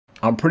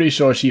I'm pretty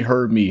sure she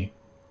heard me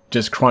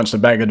just crunch the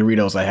bag of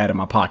Doritos I had in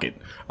my pocket.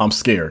 I'm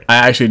scared. I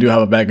actually do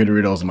have a bag of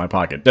Doritos in my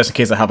pocket, just in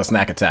case I have a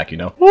snack attack, you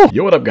know? Woo.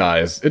 Yo, what up,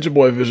 guys? It's your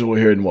boy Visual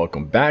here, and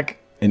welcome back.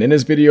 And in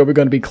this video, we're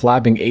going to be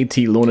clapping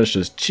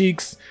Arch-Lunastra's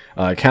cheeks,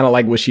 kind of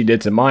like what she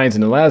did to mine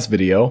in the last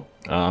video.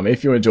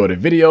 If you enjoyed the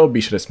video, be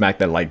sure to smack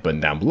that like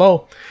button down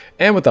below.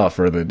 And without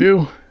further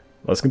ado,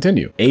 let's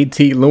continue.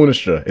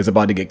 Arch-Lunastra is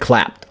about to get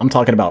clapped. I'm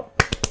talking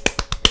about,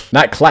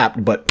 not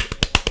clapped, but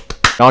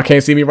y'all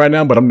can't see me right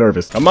now, but I'm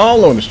nervous. Come on,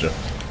 Lunastra.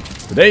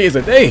 Today is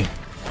a day.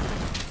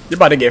 You're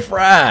about to get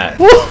fried.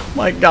 Woo,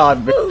 my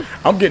God, man.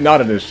 I'm getting out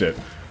of this shit.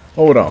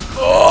 Hold on.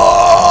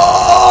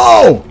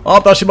 Oh! I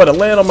thought she about to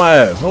land on my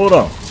ass. Hold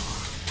on.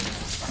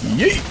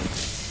 Yeet.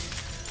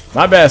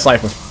 My bad,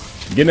 Cypher.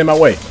 Getting in my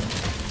way.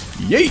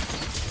 Yeet.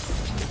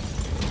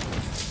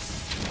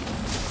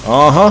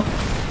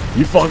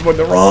 You fucked with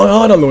the wrong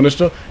honor,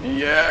 Lunastra.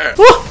 Yeah.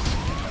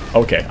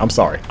 Woo. Okay, I'm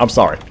sorry. I'm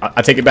sorry.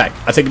 I take it back.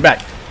 I take it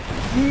back.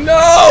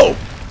 No!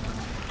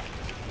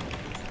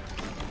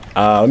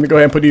 Let me go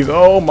ahead and put these.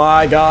 Oh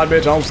my God,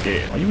 bitch, I'm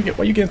scared.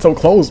 Why you getting so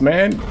close,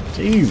 man?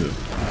 Jesus.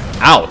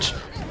 Ouch.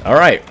 All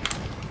right.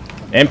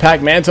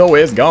 Impact Mantle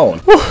is gone.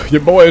 Whew,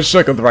 your boy is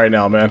shook right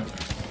now, man.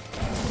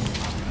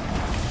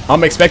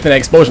 I'm expecting an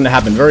explosion to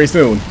happen very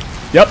soon.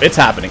 Yep, it's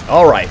happening.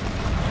 All right.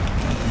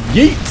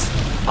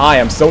 Yeet. I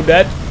am so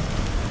dead.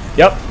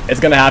 Yep, it's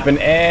gonna happen,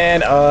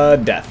 and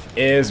death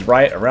is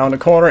right around the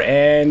corner,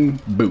 and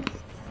boop.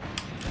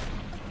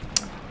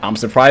 I'm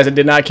surprised it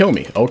did not kill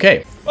me.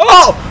 Okay.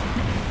 Oh!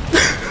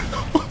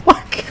 Oh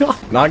my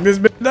God. Knock this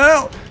bitch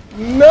down.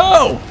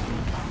 No!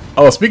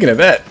 Oh, speaking of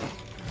that.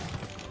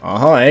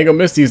 I ain't gonna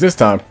miss these this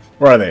time.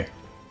 Where are they?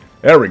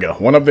 There we go.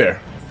 One up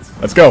there.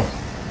 Let's go.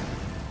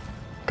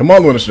 Come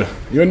on, Lunastra.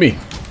 You and me.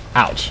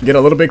 Ouch. Get a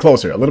little bit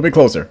closer. A little bit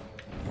closer.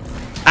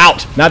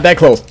 Ouch. Not that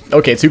close.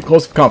 Okay, too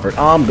close for comfort.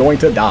 I'm going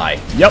to die.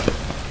 Yep.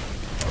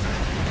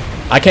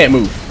 I can't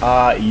move.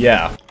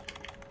 Yeah.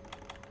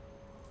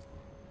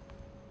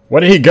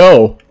 Where did he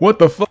go? What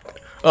the fuck?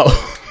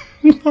 Oh.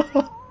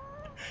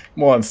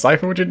 Come on,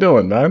 Cypher, what you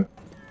doing, man?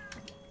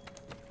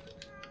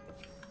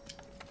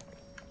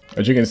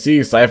 As you can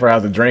see, Cypher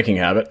has a drinking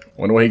habit.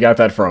 Wonder where he got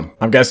that from.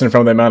 I'm guessing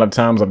from the amount of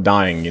times of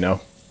dying, you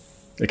know?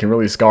 It can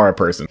really scar a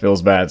person.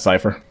 Feels bad,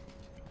 Cypher.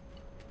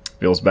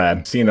 Feels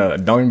bad. Seeing a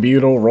dung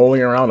beetle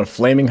rolling around a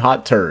flaming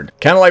hot turd.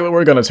 Kind of like what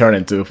we're gonna turn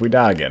into if we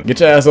die again. Get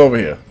your ass over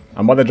here.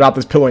 I'm about to drop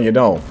this pillow in your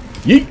dome.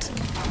 Yeet!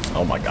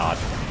 Oh my God.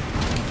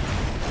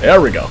 There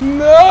we go.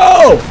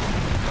 No!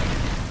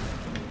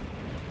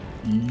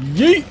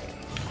 Yeet!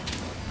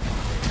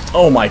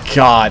 Oh my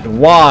God.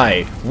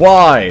 Why?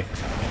 Why?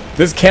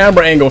 This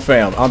camera angle,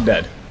 fam. I'm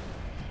dead.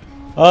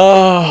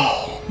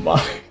 Oh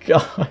my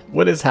God.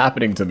 What is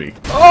happening to me?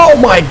 Oh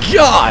my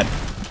God!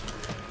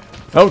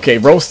 Okay,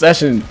 roast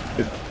session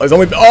is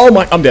only. Oh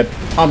my. I'm dead.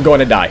 I'm going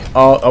to die.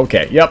 Oh,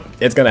 okay. Yep.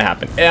 It's gonna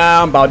happen.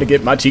 Yeah, I'm about to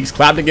get my cheeks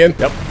clapped again.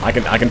 Yep. I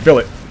can feel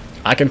it.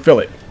 I can feel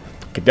it.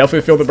 I can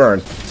definitely feel the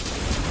burn.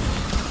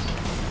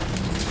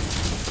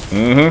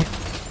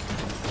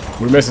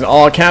 We're missing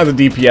all kinds of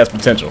DPS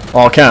potential.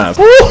 All kinds.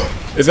 Woo!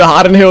 Is it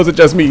hot in here or is it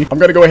just me? I'm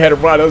gonna go ahead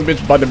and run. This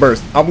bitch about to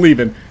burst. I'm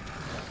leaving.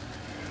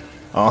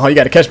 You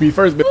gotta catch me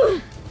first,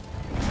 bitch.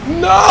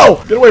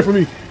 No! Get away from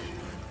me.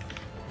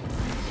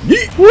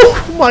 Yeet! Woo!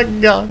 Oh my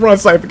God. Run,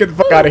 Cypher. Get the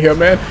fuck out of here,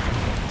 man.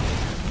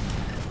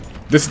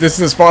 This is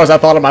as far as I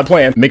thought of my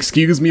plan.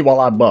 Excuse me while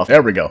I buff.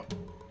 There we go.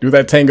 Do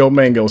that tango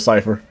mango,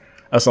 Cypher.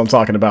 That's what I'm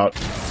talking about.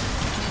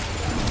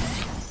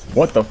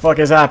 What the fuck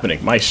is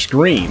happening? My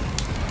screen.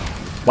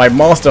 My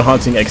monster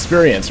hunting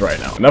experience right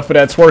now. Enough of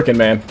that twerking,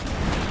 man.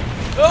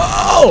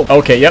 Oh!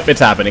 Okay, yep, it's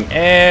happening.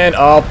 And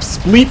a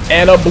spleep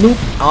and a bloop.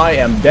 I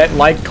am dead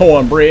like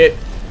cornbread.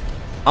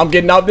 I'm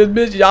getting out this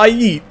bitch. Y'all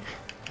eat.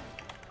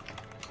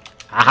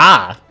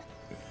 Aha!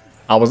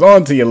 I was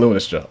on to you,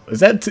 Lunastra. Is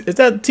that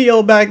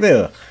TL back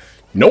there?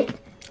 Nope.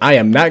 I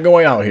am not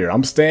going out here.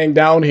 I'm staying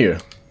down here.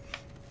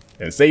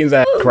 And Satan's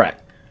ass crack.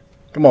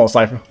 Come on,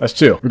 Cypher. Let's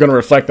chill. We're gonna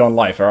reflect on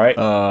life, alright?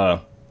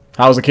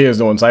 How's the kids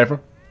doing,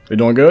 Cypher? They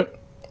doing good?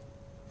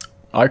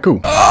 Alright,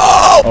 cool.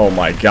 Oh! Oh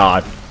my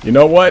God. You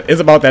know what? It's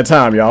about that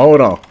time, y'all.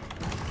 Hold on.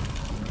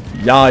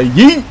 Y'all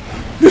yeet!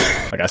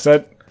 Like I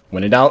said,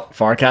 when in doubt,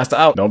 Farcastor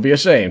out. Don't be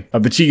ashamed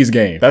of the cheese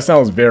game. That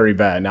sounds very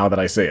bad now that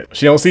I say it.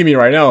 She don't see me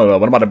right now, though,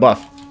 but I'm about to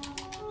buff.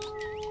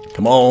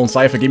 Come on,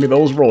 Cypher. Give me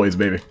those roids,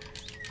 baby.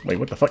 Wait,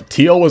 what the fuck?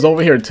 Teal was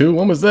over here, too?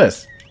 When was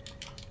this?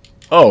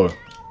 Oh.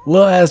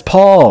 Little ass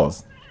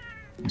paws.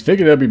 You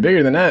figured it'd be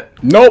bigger than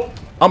that. Nope.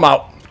 I'm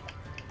out.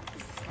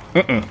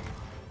 Ain't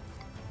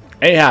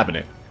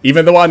happening.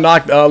 Even though I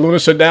knocked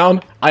Lunastra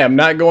down, I am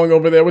not going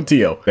over there with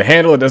Tio. The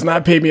handler does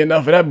not pay me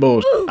enough for that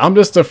bullshit. I'm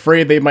just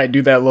afraid they might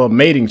do that little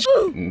mating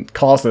shit and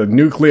cause a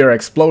nuclear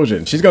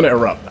explosion. She's gonna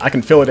erupt. I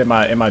can feel it in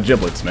my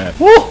giblets, man.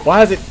 Woo!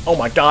 Why is it? Oh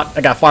my God! I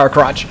got fire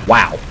crotch.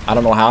 Wow. I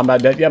don't know how I'm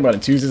not dead yet. I'm gonna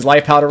choose this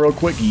life powder real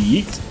quick.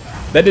 Yeet.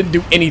 That didn't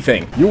do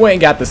anything. You ain't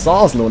got the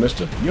sauce,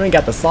 Lunastra. You ain't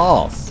got the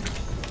sauce.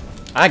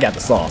 I got the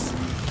sauce.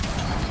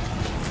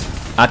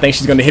 I think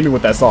she's gonna hit me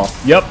with that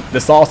sauce. Yep,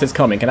 the sauce is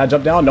coming. Can I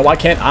jump down? No, I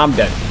can't. I'm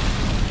dead.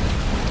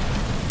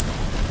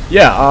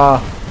 Yeah,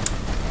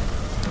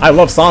 I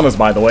love saunas,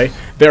 by the way.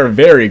 They're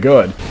very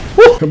good.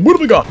 Woo! What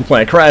do we got? We're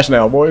playing Crash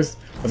now, boys.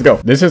 Let's go.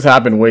 This has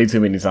happened way too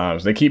many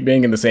times. They keep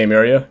being in the same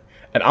area.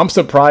 And I'm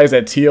surprised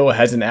that Teal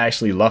hasn't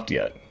actually left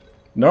yet.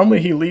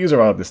 Normally he leaves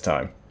around this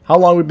time. How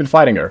long we been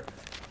fighting her?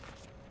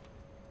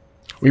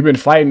 We've been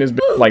fighting this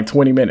bitch for like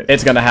 20 minutes.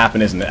 It's gonna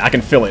happen, isn't it? I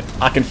can feel it.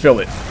 I can feel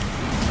it.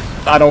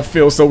 I don't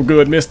feel so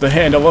good, Mr.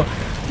 Handler.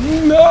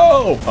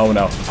 No! Oh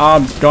no.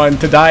 I'm going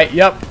to die.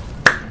 Yep.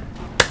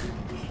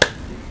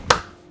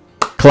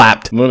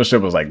 Clapped.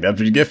 Lunastra was like, that's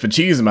what you get for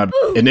cheesing my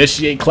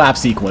initiate clap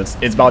sequence.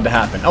 It's about to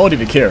happen. I don't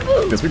even care.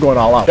 Because we're going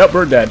all out. Yep,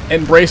 we're dead.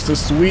 Embrace the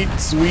sweet,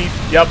 sweet.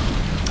 Yep.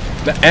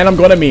 And I'm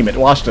going to meme it.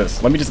 Watch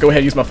this. Let me just go ahead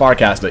and use my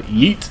Farcastor.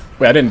 Yeet.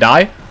 Wait, I didn't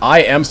die?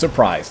 I am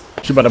surprised.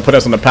 She about to put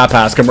us on the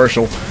Papas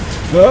commercial.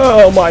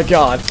 Oh my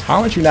god.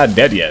 How aren't you not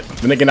dead yet?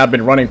 Then again, I've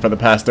been running for the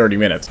past 30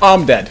 minutes.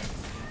 I'm dead.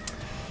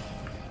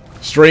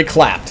 Straight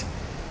clapped.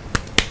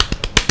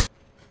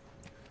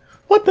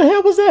 What the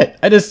hell was that?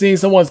 I just seen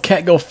someone's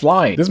cat go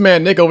flying. This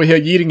man Nick over here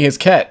yeeting his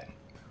cat.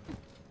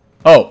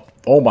 Oh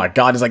my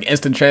god, it's like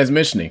instant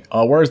transmissioning.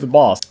 Where's the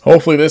boss?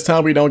 Hopefully this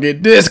time we don't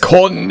get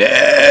disconnect.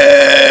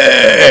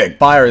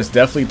 Fire is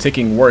definitely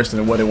ticking worse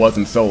than what it was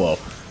in solo.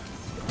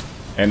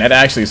 And that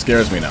actually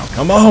scares me now.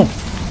 Come on.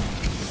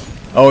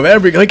 Oh, there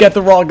we go. He got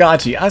the raw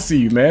gotchi. I see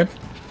you, man.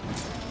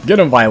 Get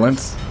him,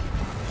 Violence.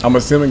 I'm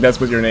assuming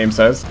that's what your name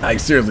says. I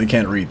seriously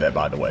can't read that,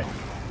 by the way.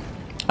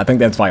 I think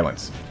that's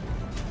Violence.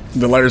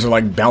 The letters are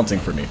like bouncing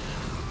for me.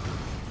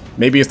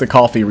 Maybe it's the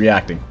coffee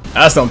reacting.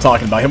 That's what I'm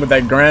talking about. Him with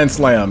that grand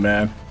slam,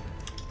 man.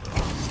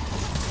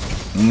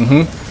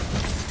 I'm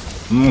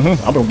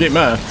gonna get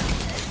mine.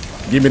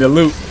 Give me the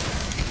loot.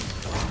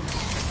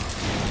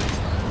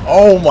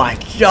 Oh my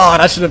god,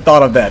 I should have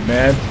thought of that,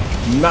 man.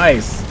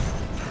 Nice.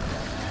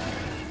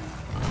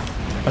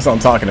 That's what I'm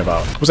talking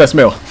about. What's that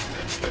smell?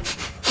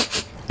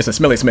 It's a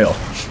smelly smell.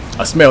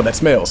 A smell that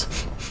smells.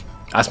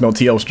 I smell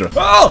Teostra.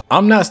 Oh!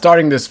 I'm not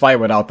starting this fight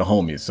without the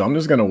homies, so I'm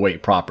just gonna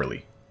wait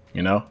properly.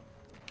 You know?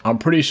 I'm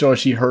pretty sure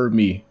she heard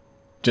me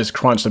just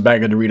crunch the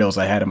bag of Doritos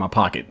I had in my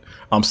pocket.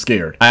 I'm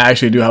scared. I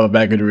actually do have a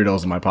bag of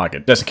Doritos in my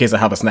pocket, just in case I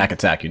have a snack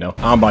attack, you know?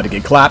 I'm about to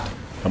get clapped.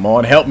 Come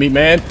on, help me,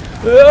 man.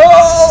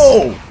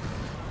 Oh!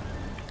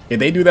 If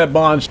they do that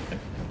bond,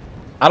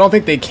 I don't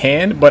think they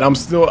can, but I'm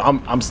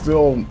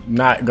still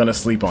not gonna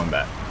sleep on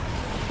that.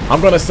 I'm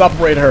gonna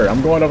separate her.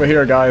 I'm going over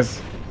here, guys.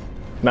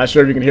 Not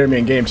sure if you can hear me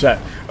in game chat.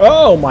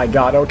 Oh my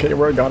god, okay,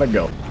 we're gonna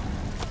go.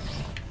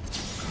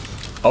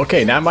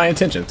 Okay, not my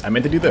intentions. I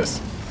meant to do this.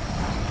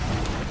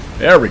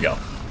 There we go.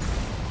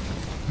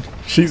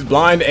 She's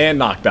blind and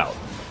knocked out.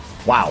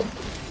 Wow.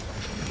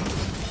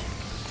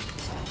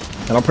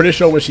 And I'm pretty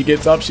sure when she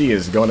gets up, she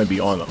is gonna be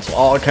on them. So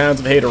all kinds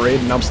of haterade,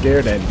 and I'm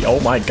scared, and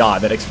oh my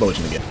god, that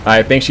explosion again.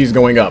 I think she's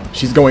going up.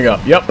 She's going up.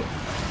 Yep.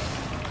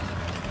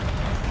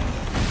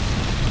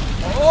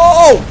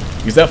 Oh!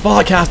 Use that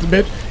Farcastor,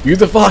 bitch. Use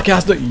the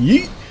Farcastor.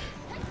 Yeet.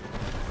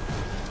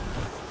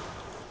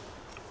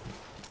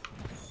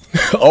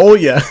 Oh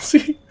yeah.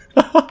 See?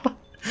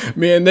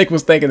 Me and Nick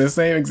was thinking the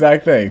same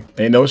exact thing.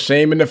 Ain't no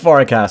shame in the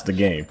Farcastor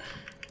game.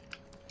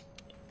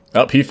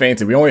 Oh, he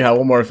fainted. We only have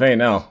one more feint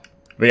now.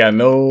 We got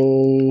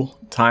no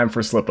time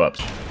for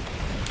slip-ups.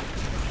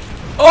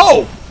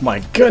 Oh! My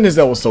goodness,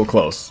 that was so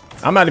close.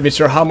 I'm not even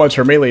sure how much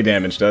her melee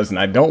damage does, and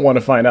I don't want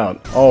to find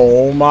out.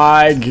 Oh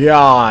my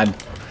god.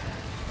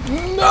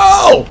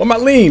 No! Where my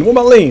lean? Where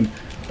my lean?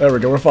 There we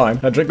go, we're fine.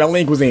 I drink my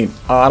lean cuisine.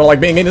 I don't like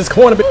being in this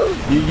corner.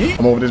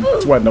 I'm over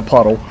this sweat in a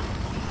puddle.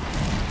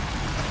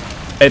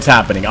 It's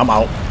happening. I'm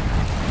out.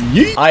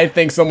 Yeet. I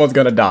think someone's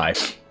gonna die.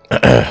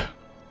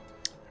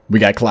 We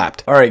got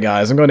clapped. Alright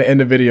guys, I'm going to end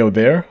the video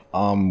there.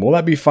 Will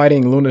I be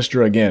fighting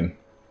Lunastra again?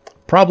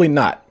 Probably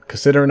not,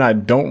 considering I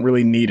don't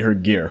really need her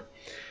gear.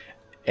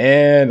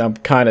 And I'm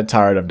kind of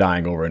tired of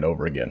dying over and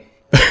over again.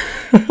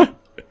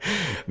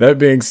 That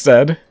being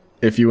said,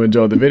 if you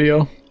enjoyed the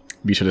video,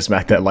 be sure to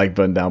smack that like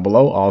button down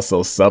below.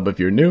 Also sub if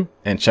you're new,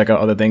 and check out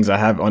other things I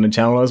have on the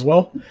channel as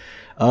well.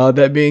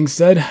 That being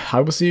said,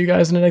 I will see you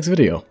guys in the next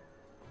video.